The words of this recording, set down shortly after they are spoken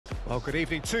Well, good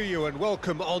evening to you and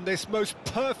welcome on this most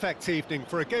perfect evening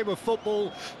for a game of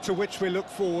football to which we look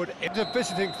forward into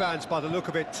visiting fans by the look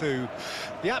of it too.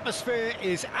 The atmosphere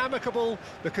is amicable,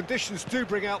 the conditions do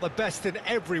bring out the best in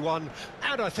everyone,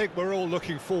 and I think we're all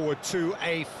looking forward to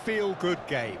a feel-good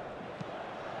game.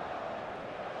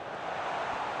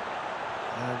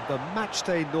 And the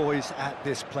matchday noise at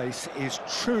this place is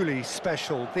truly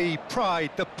special. The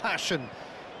pride, the passion,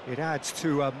 it adds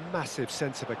to a massive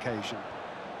sense of occasion.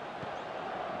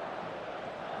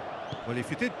 Well,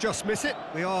 if you did just miss it,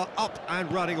 we are up and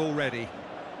running already.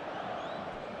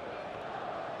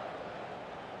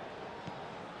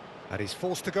 And he's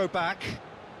forced to go back.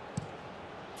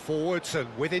 Forwards and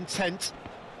with intent.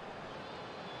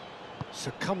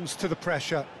 Succumbs to the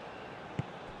pressure.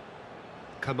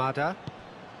 Kamada.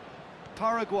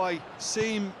 Paraguay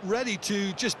seem ready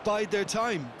to just bide their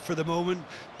time for the moment.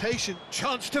 Patient.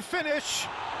 Chance to finish.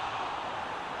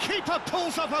 Keeper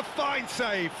pulls up a fine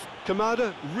save.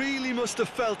 Kamada really must have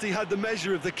felt he had the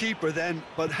measure of the keeper then,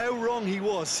 but how wrong he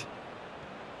was.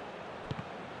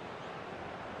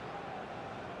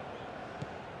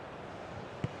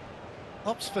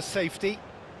 Opts for safety.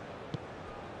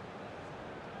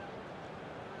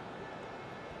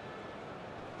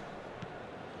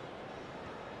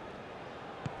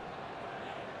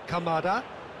 Kamada.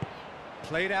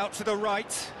 Played out to the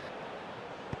right.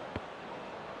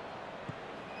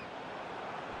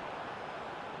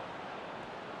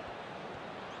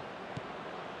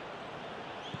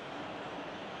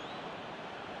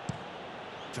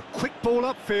 It's a quick ball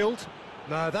upfield.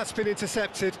 No, that's been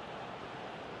intercepted.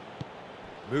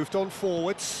 Moved on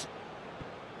forwards.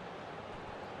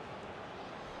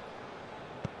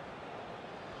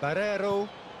 Barrero.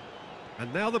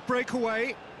 And now the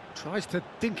breakaway. Tries to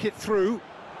dink it through.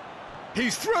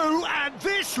 He's through, and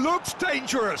this looks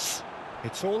dangerous.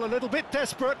 It's all a little bit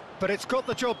desperate, but it's got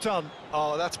the job done.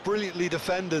 Oh, that's brilliantly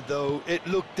defended, though. It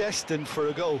looked destined for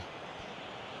a goal.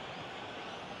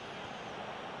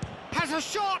 Has a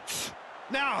shot!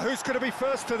 Now, who's going to be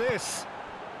first to this?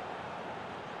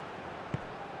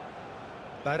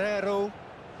 Barrero.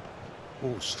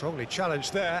 Oh, strongly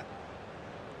challenged there.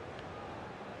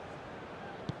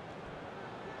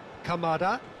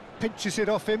 Kamada pinches it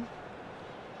off him.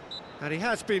 And he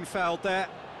has been fouled there.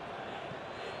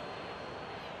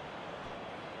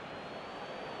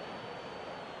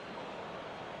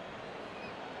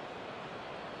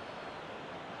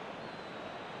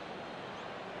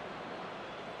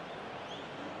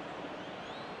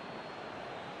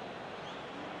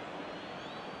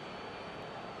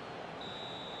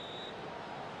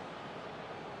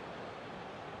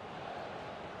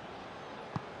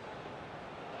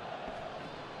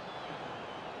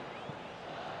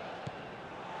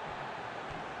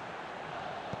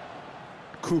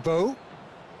 Kubo.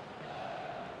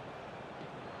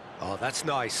 Oh, that's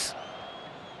nice.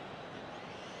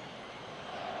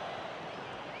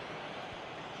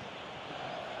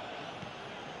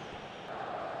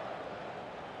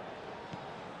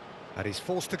 And he's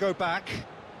forced to go back.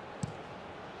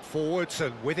 Forwards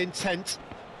and with intent.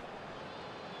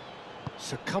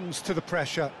 Succumbs to the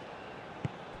pressure.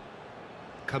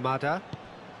 Kamada.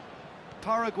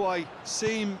 Paraguay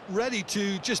seem ready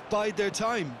to just bide their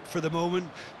time for the moment.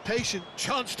 Patient.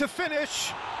 Chance to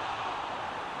finish.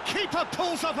 Keeper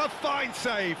pulls up a fine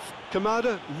save.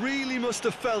 Kamada really must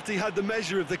have felt he had the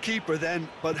measure of the keeper then,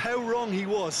 but how wrong he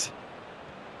was.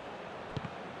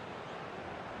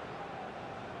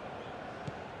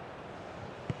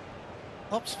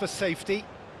 Opts for safety.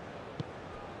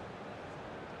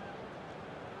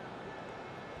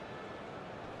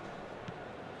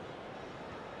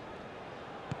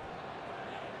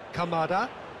 Kamada.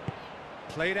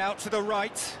 Played out to the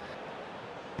right.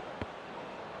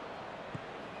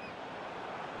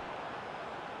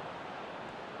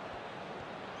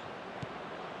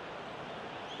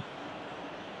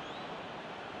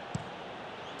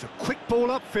 It's a quick ball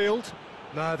upfield.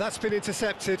 No, that's been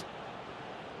intercepted.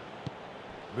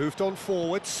 Moved on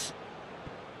forwards.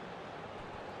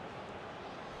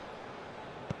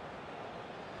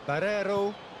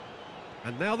 Barrero.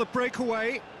 And now the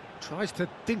breakaway. Tries to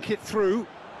dink it through.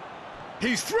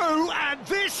 He's through, and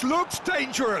this looks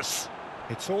dangerous.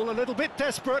 It's all a little bit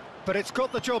desperate, but it's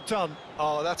got the job done.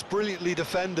 Oh, that's brilliantly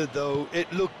defended, though.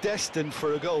 It looked destined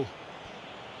for a goal.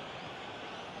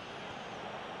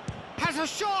 Has a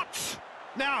shot!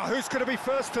 Now, who's going to be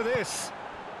first to this?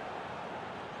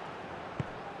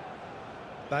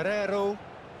 Barrero.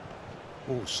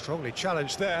 Oh, strongly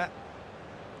challenged there.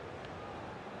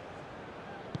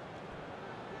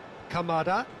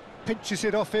 Kamada pinches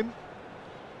it off him.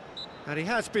 And he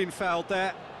has been fouled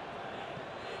there.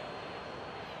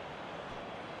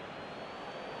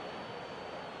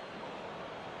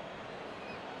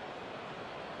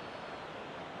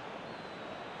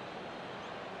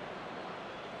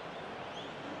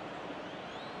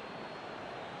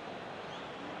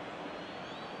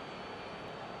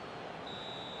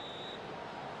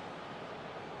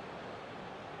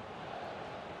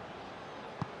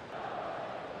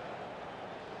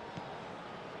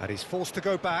 And he's forced to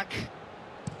go back.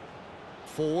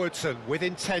 Forwards and with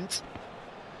intent.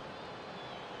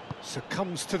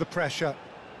 Succumbs to the pressure.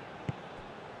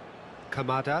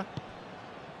 Kamada.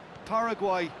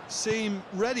 Paraguay seem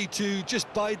ready to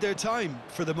just bide their time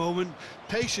for the moment.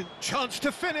 Patient. Chance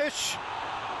to finish.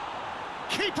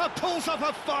 Keeper pulls up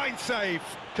a fine save.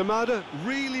 Kamada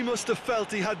really must have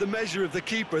felt he had the measure of the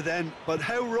keeper then, but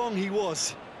how wrong he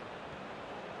was.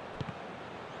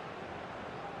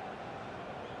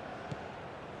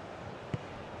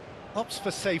 Opts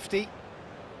for safety.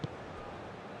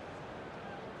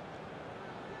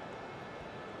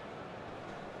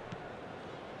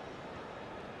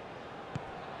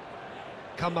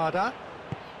 Kamada.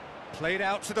 Played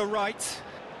out to the right.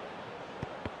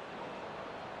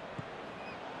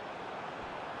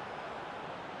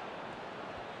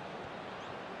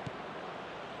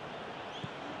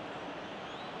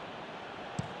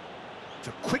 It's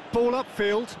a quick ball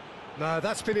upfield. No,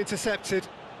 that's been intercepted.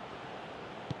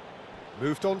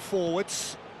 Moved on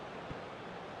forwards.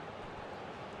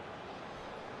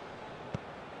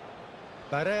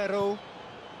 Barrero.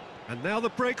 And now the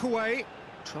breakaway.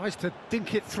 Tries to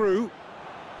dink it through.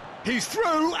 He's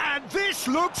through, and this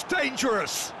looks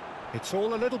dangerous. It's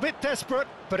all a little bit desperate,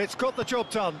 but it's got the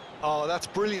job done. Oh, that's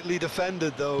brilliantly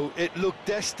defended, though. It looked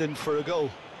destined for a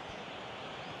goal.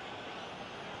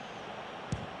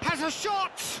 Has a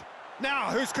shot! Now,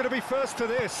 who's going to be first to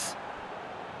this?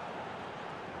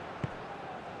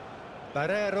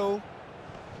 Barrero.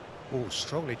 Oh,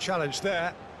 strongly challenged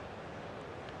there.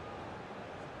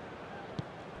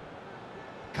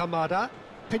 Kamada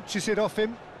pinches it off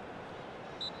him.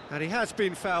 And he has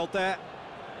been fouled there.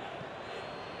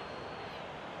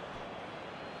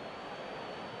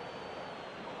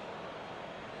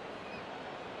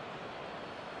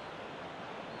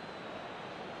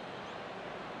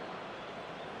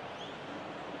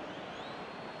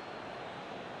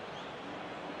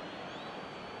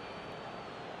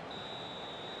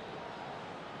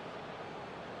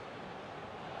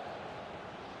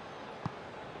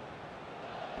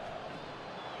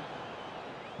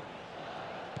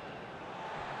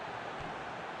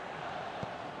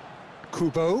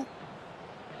 Kubo.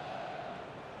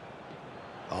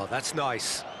 Oh, that's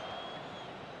nice.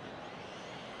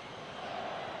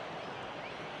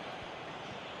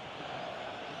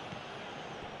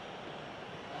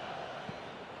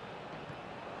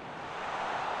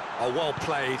 Oh, well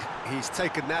played. He's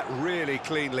taken that really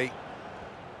cleanly.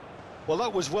 Well,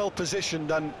 that was well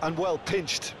positioned and well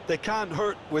pinched. They can't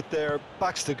hurt with their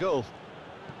backs to goal.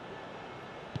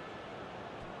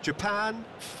 Japan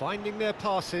finding their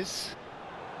passes.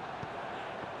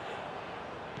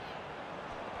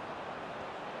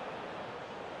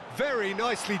 Very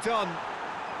nicely done.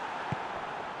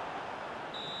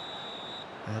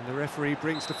 And the referee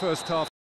brings the first half